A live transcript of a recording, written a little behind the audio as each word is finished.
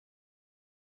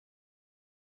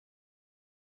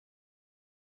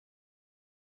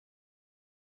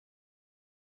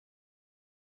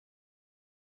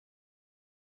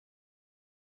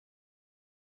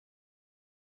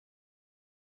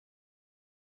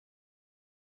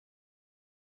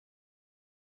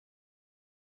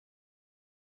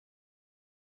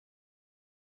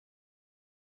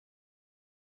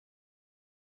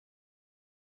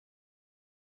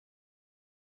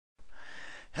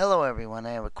Hello everyone,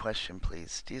 I have a question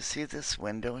please. Do you see this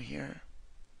window here?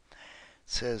 It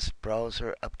says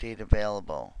browser update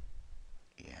available.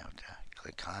 You have to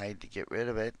click hide to get rid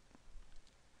of it.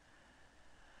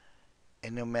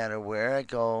 And no matter where I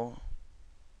go,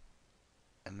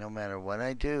 and no matter what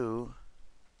I do,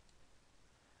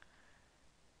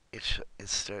 it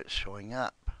starts showing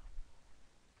up.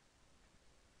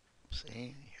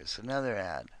 See, here's another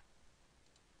ad.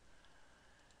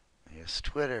 Here's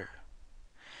Twitter.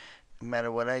 No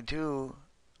matter what I do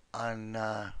on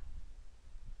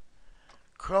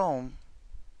Chrome,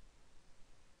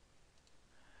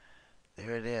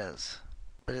 there it is.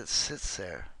 But it sits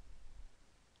there,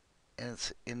 and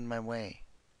it's in my way.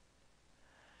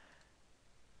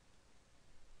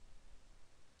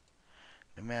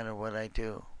 No matter what I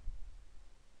do.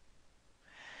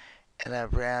 And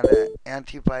I've ran an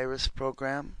antivirus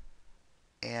program,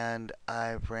 and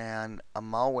I've ran a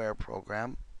malware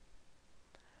program,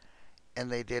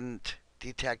 and they didn't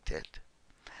detect it.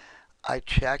 I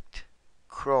checked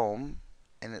Chrome,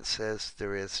 and it says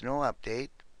there is no update,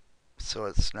 so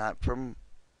it's not from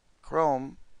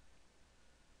Chrome.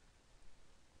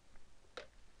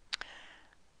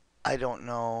 I don't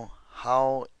know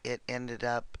how it ended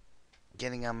up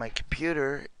getting on my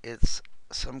computer. It's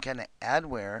some kind of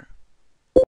adware.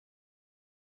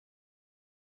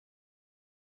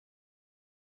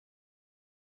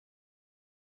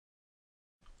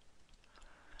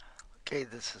 Okay,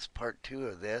 this is part 2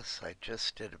 of this. I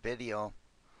just did a video,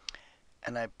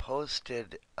 and I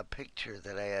posted a picture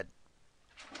that I had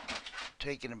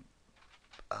taken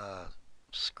a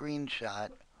screenshot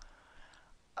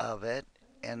of it,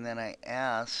 and then I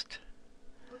asked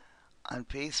on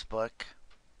Facebook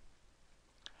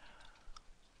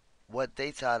what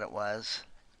they thought it was,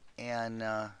 and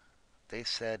they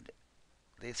said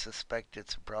they suspect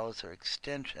it's a browser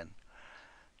extension.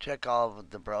 Check all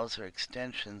of the browser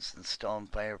extensions installed in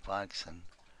Firefox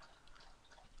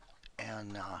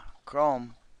and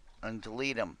Chrome and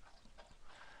delete them.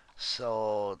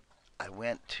 So I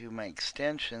went to my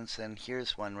extensions, and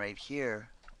here's one right here,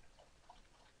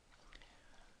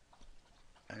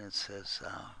 and it says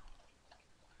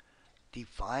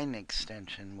define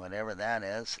extension, whatever that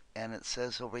is, and it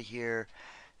says over here,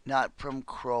 not from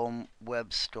Chrome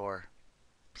Web Store.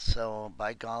 So,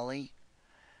 by golly,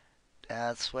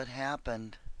 that's what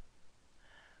happened.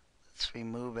 Let's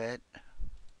remove it.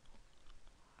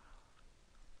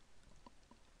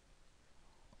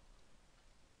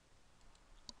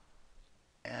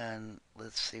 And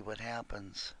let's see what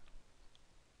happens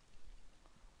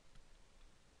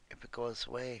if it goes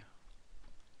away.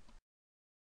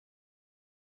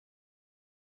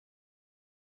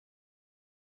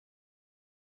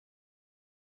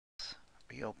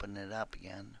 Reopen it up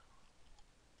again.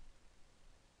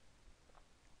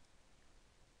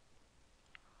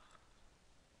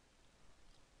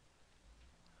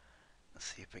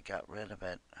 Let's see if it got rid of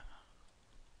it.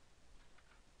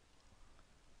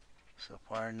 So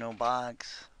far, no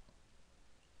box.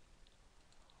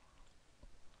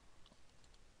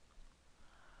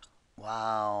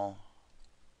 Wow.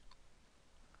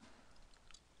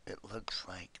 It looks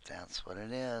like that's what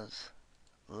it is.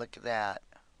 Look at that.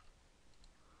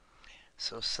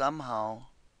 So somehow,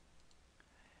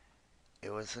 it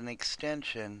was an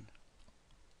extension,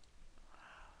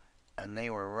 and they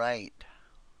were right.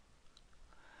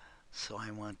 So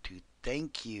I want to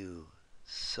thank you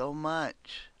so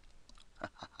much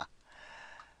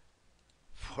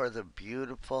for the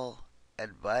beautiful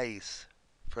advice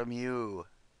from you.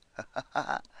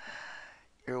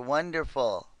 You're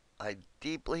wonderful. I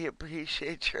deeply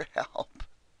appreciate your help.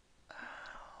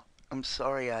 I'm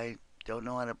sorry I don't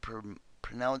know how to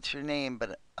pronounce your name,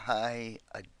 but I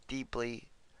deeply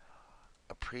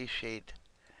appreciate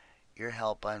your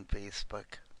help on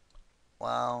Facebook.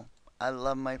 Wow, I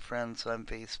love my friends on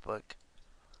Facebook.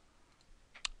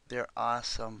 They're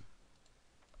awesome.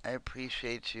 I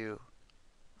appreciate you.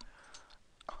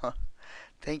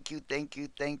 Thank you, thank you,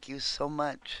 thank you so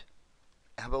much.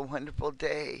 Have a wonderful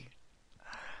day.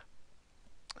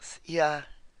 See ya.